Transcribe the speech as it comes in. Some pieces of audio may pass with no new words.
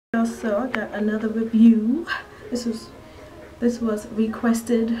So I got another review. This was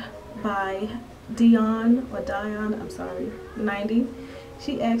requested by Dion, I'm sorry, 90.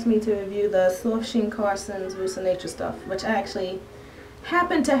 She asked me to review the Soft Sheen Carson's Roots of Nature stuff, which I actually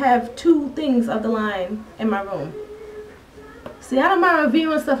happen to have 2 things of the line in my room. See, I don't mind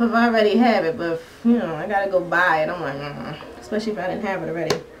reviewing stuff if I already have it, but if, I gotta go buy it. I'm like, especially if I didn't have it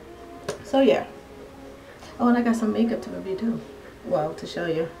already. So yeah. Oh, and I got some makeup to review too. Well, to show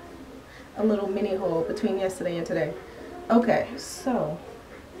you. A little mini haul between yesterday and today. Okay, so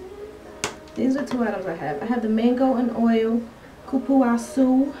these are 2 items I have. I have the Mango and Oil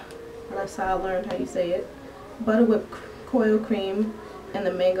Kupuasu. That's how I learned how you say it. Butter whipped coil cream and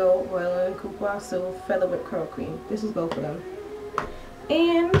the Mango Oil and Kupuasu Feather Whipped Curl Cream. This is both of them.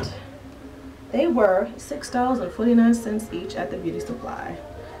 And they were $6.49 each at the Beauty Supply.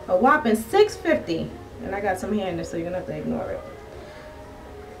 A whopping $6.50. And I got some hair in there, so you're gonna have to ignore it.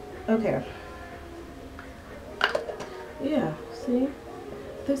 Okay. Yeah, see?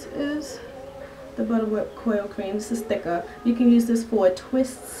 This is the Butter Whipped Coil Cream. This is thicker. You can use this for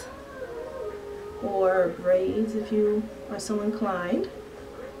twists or braids if you are so inclined.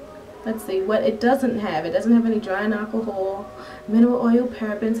 Let's see what it doesn't have. It doesn't have any drying alcohol, mineral oil,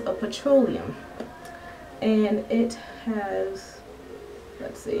 parabens, or petroleum. And it has,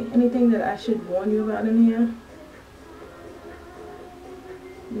 let's see, anything that I should warn you about in here?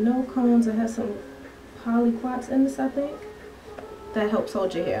 No cones. It has some polyquats in this, I think. That helps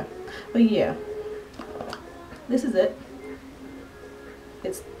hold your hair. But yeah, this is it.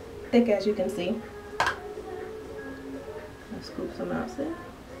 It's thick, as you can see. I'll scoop some out, see?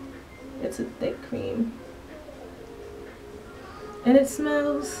 It's a thick cream. And it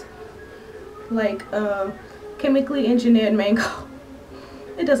smells like chemically engineered mango.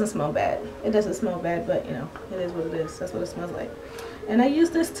 It doesn't smell bad. It doesn't smell bad, but it is what it is. That's what it smells like. And I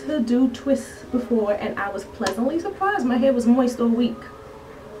used this to do twists before, and I was pleasantly surprised. My hair was moist all week.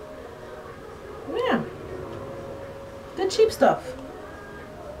 Yeah. Good cheap stuff.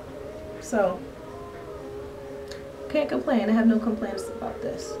 So, can't complain. I have no complaints about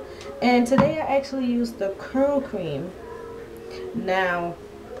this. And today I actually used the curl cream. Now,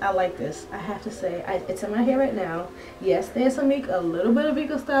 I like this. I have to say, it's in my hair right now. Yes, there's a little bit of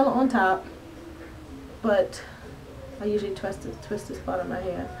Eco Styler on top, but I usually twist this part of my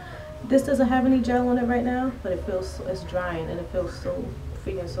hair. This doesn't have any gel on it right now, but it's drying and it feels so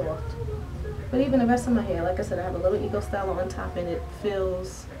freaking soft. But even the rest of my hair, like I said, I have a little Eco Styler on top, and it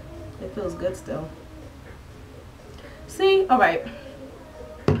feels good still. See, all right.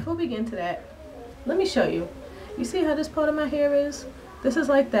 Before we get into that, let me show you. You see how this part of my hair is? This is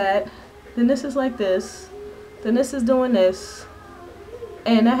like that, then this is like this, then this is doing this,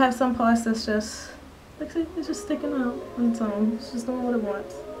 and I have some parts that's just, like, see, it's just sticking out on its own. It's just doing what it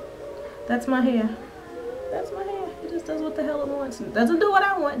wants. That's my hair. That's my hair. It just does what the hell it wants. It doesn't do what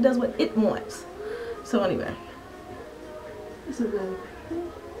I want, it does what it wants. So anyway, this is good.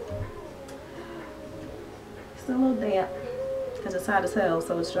 It's a little damp, because it's hot as hell,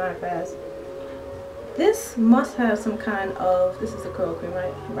 so it's drying fast. This must have some kind of, this is the curl cream,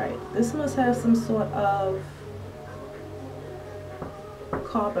 right? Right. This must have some sort of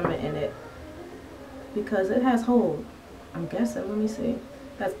carbomer in it, because it has hold. I'm guessing, let me see.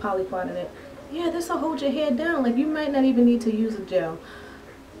 That's polyquat in it. Yeah, this will hold your hair down. Like, you might not even need to use a gel.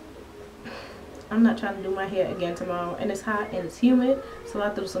 I'm not trying to do my hair again tomorrow, and it's hot and it's humid, so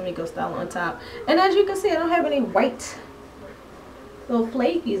I threw some Eco Styler on top. And as you can see, I don't have any white little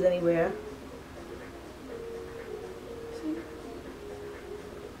flakies anywhere.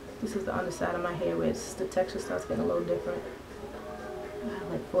 This is the underside of my hair where the texture starts getting a little different. I have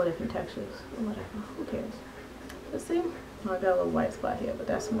like 4 different textures or whatever. Who cares? Let's see. Oh, I got a little white spot here, but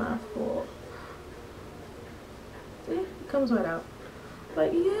that's my fault. See? It comes right out.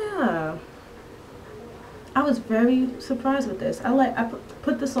 But yeah. I was very surprised with this. I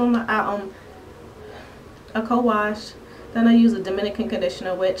put this on my I co-washed. Then I use a Dominican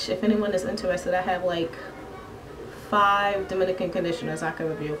conditioner, which if anyone is interested, I have like 5 Dominican conditioners I can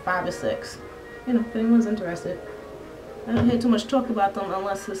review, 5 or 6. If anyone's interested. I don't hear too much talk about them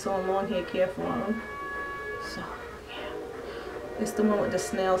unless it's on long hair care for them. So, yeah. It's the one with the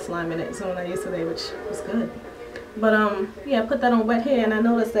snail slime in it. It's the one I used today, which was good. But, yeah, I put that on wet hair, and I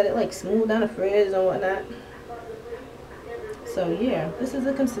noticed that it, like, smoothed down the frizz and whatnot. So, yeah, this is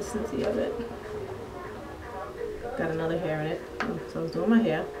the consistency of it. Got another hair in it. So I was doing my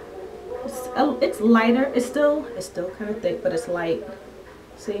hair. It's lighter. It's still kind of thick, but it's light.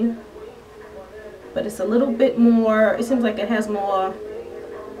 See? But it's a little bit more, it seems like it has more,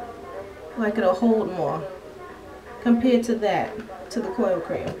 like it'll hold more. compared to that, to the coil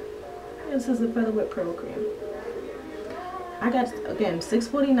cream. This is the Feather Whip Curl Cream. I got, again,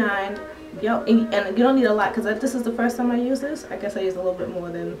 $6.49. Yo, and you don't need a lot, because this is the first time I use this. I guess I used a little bit more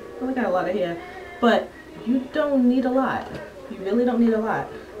than, well, I got a lot of hair. But you don't need a lot. You really don't need a lot.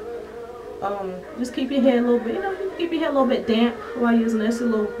 Just keep your hair a little bit, you know, keep your hair a little bit damp while using this. A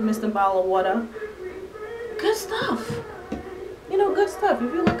little mist and bottle of water. Good stuff. You know, good stuff.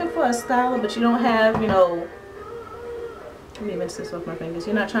 If you're looking for a styler, but you don't have, you know, let me rinse this off my fingers.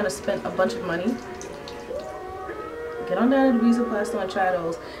 You're not trying to spend a bunch of money. Get on down to the Resoplast and try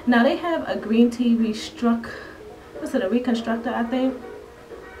those. Now they have a green tea what's it, a reconstructor, I think.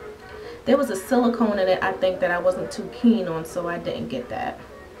 There was a silicone in it, I think, that I wasn't too keen on, so I didn't get that.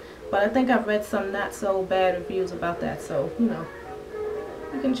 But I think I've read some not so bad reviews about that, so, you know,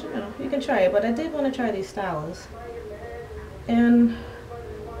 you can try it. But I did want to try these stylers. And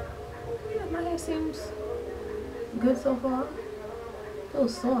yeah, my hair seems good so far. It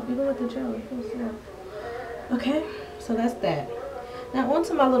feels soft, even with the gel, it feels soft. Okay, so that's that. Now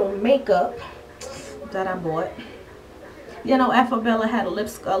onto my little makeup that I bought. You know, Afro-Bella had a lip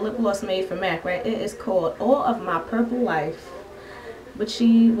gloss made for MAC, right? It is called All of My Purple Life. But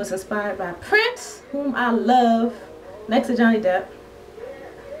she was inspired by Prince, whom I love, next to Johnny Depp.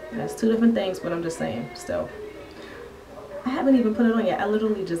 That's two different things, but I'm just saying, still. I haven't even put it on yet. I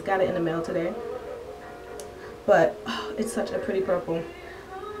literally just got it in the mail today. But oh, it's such a pretty purple.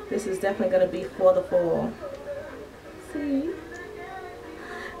 This is definitely going to be for the fall. See?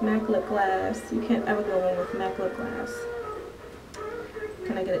 MAC lip gloss. You can't ever go wrong with MAC lip gloss.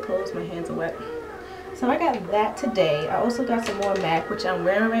 Can I get it closed? My hands are wet. So I got that today. I also got some more MAC, which I'm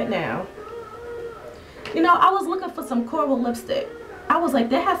wearing right now. You know, I was looking for some coral lipstick. I was like,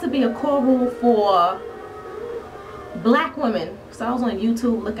 there has to be a coral for black women. So I was on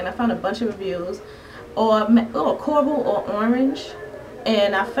YouTube looking. I found a bunch of reviews. Or coral or orange.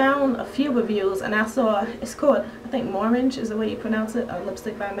 And I found a few reviews, and I saw, it's called, I think Morange is the way you pronounce it, a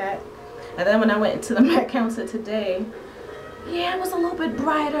lipstick by MAC. And then when I went into the MAC counter today, yeah, it was a little bit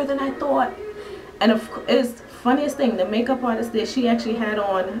brighter than I thought. And it's funniest thing, the makeup artist there, she actually had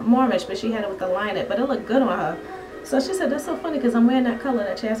on Morange, but she had it with the liner, but it looked good on her. So she said, that's so funny because I'm wearing that color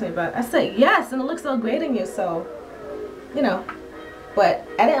that she asked me about. I said, yes, and it looks so great on you, so, you know. But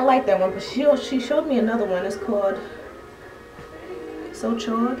I didn't like that one, but she showed me another one. It's called So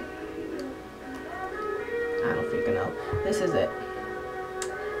Charred. I don't freaking know. This is it.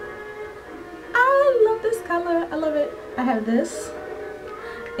 I love this color. I love it. I have this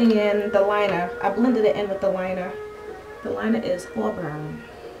and the liner. I blended it in with the liner. The liner is Auburn.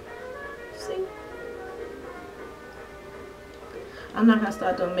 See? I'm not gonna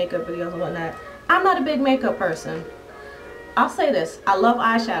start doing makeup videos and whatnot. I'm not a big makeup person. I'll say this, I love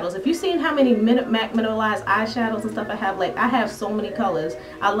eyeshadows. If you've seen how many MAC mineralized eyeshadows and stuff I have, like I have so many colors.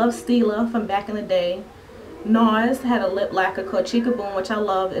 I love Stila from back in the day. NARS had a lip lacquer called Chica Boom, which I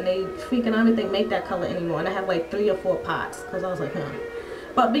love, and they freaking, I don't think make that color anymore. And I have like 3 or 4 pots, because I was like,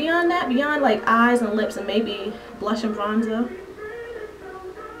 But beyond that, beyond like eyes and lips and maybe blush and bronzer,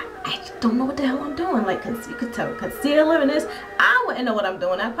 I don't know what the hell I'm doing. Like, you could tell concealer and this, I wouldn't know what I'm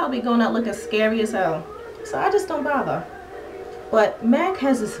doing. I'd probably be going out looking scary as hell. So I just don't bother. But MAC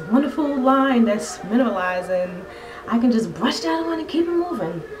has this wonderful line that's mineralized, and I can just brush that on and keep it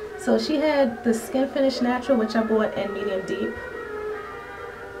moving. So she had the Skin Finish Natural, which I bought in medium deep,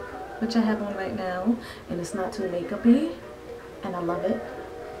 which I have on right now, and it's not too makeup-y, and I love it.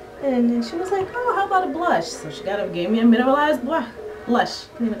 And then she was like, oh, how about a blush? So she gave me a mineralized blush.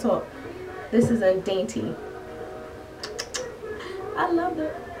 Can't even talk. This is a Dainty. I love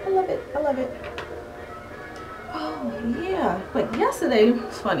it. I love it. I love it. Oh, yeah. But yesterday,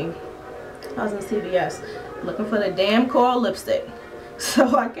 it's funny. I was in CVS looking for the damn coral lipstick.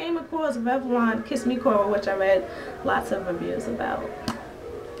 So I came across Revlon Kiss Me Coral, which I read lots of reviews about.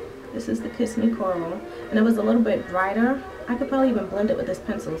 This is the Kiss Me Coral. And it was a little bit brighter. I could probably even blend it with this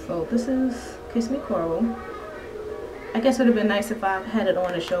pencil. So this is Kiss Me Coral. I guess it would have been nice if I had it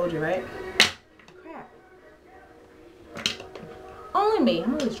on and showed you, right? Crap. Only me.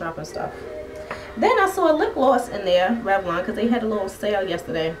 I'm always dropping stuff. Then I saw a lip gloss in there, Revlon, because they had a little sale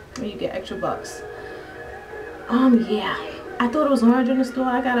yesterday where you get extra bucks. Yeah. I thought it was orange in the store.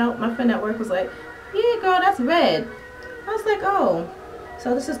 I got out. My friend at work was like, yeah, girl, that's red. I was like, oh.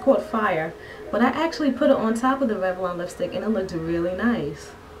 So this is called Fire. But I actually put it on top of the Revlon lipstick, and it looked really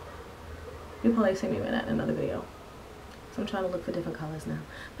nice. You'll probably see me wear that in another video. So I'm trying to look for different colors now.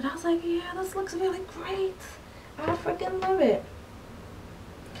 But I was like, yeah, this looks really great. I freaking love it.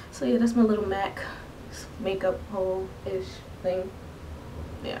 So yeah, that's my little MAC makeup hole-ish thing.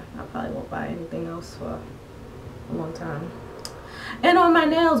 Yeah, I probably won't buy anything else for a long time. And on my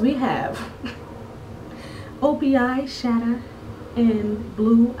nails we have OPI Shatter in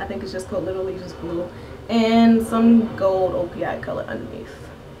blue. I think it's just called literally just blue. And some gold OPI color underneath.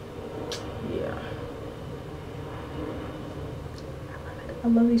 Yeah. I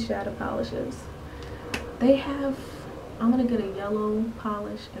love these shadow polishes. They have, I'm gonna get a yellow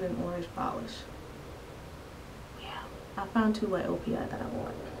polish and an orange polish. Yeah, I found two white OPI that I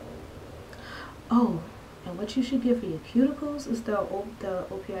want. Oh, and what you should get for your cuticles is the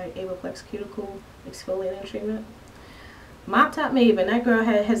OPI Avaplex Cuticle Exfoliating Treatment. Mop Top Maven, that girl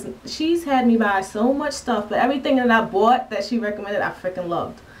she's had me buy so much stuff, but everything that I bought that she recommended, I freaking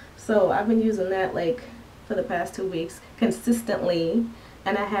loved. So I've been using that like for the past 2 weeks consistently,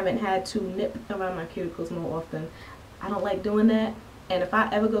 and I haven't had to nip around my cuticles more often. I don't like doing that, and if I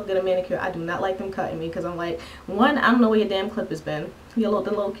ever go get a manicure, I do not like them cutting me, because I'm like, one, I don't know where your damn clip has been. The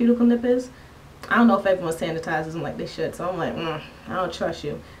little cuticle nippers. I don't know if everyone sanitizes them like they should, so I'm like, I don't trust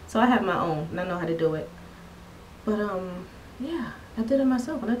you. So I have my own, and I know how to do it. But yeah, I did it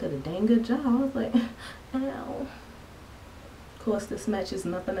myself, and I did a dang good job. I was like, ow. Of course, this matches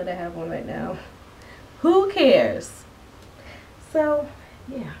nothing that I have on right now. Who cares? So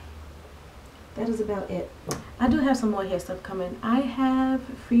yeah, that is about it. I do have some more hair stuff coming. I have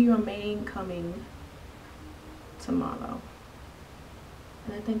Free Your Mane coming tomorrow,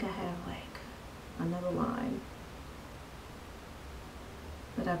 and I think I have like another line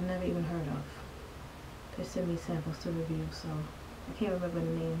that I've never even heard of. They sent me samples to review, so I can't remember the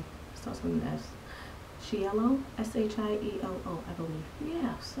name. It starts with an S. Shielo? S-H-I-E-L-O, I believe.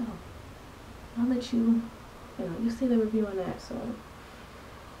 Yeah, so I'll let you, you see the review on that. So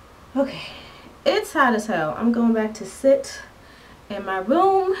okay, it's hot as hell. I'm going back to sit in my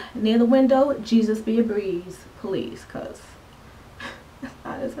room near the window. Jesus be a breeze, please, cause it's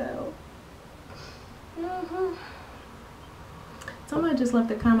hot as hell. Somebody just left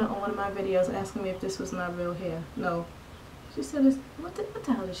a comment on one of my videos asking me if this was my real hair. No. She said, what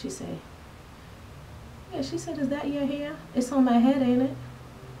the hell did she say? Yeah, she said, is that your hair? It's on my head, ain't it?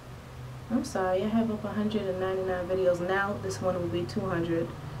 I'm sorry, I have up 199 videos now. This one will be 200.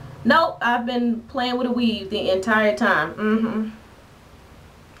 Nope, I've been playing with a weave the entire time.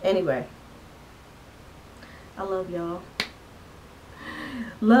 Anyway. I love y'all.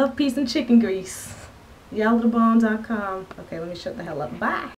 Love, peace, and chicken grease. YallaTheBomb.com. Okay, let me shut the hell up. Bye.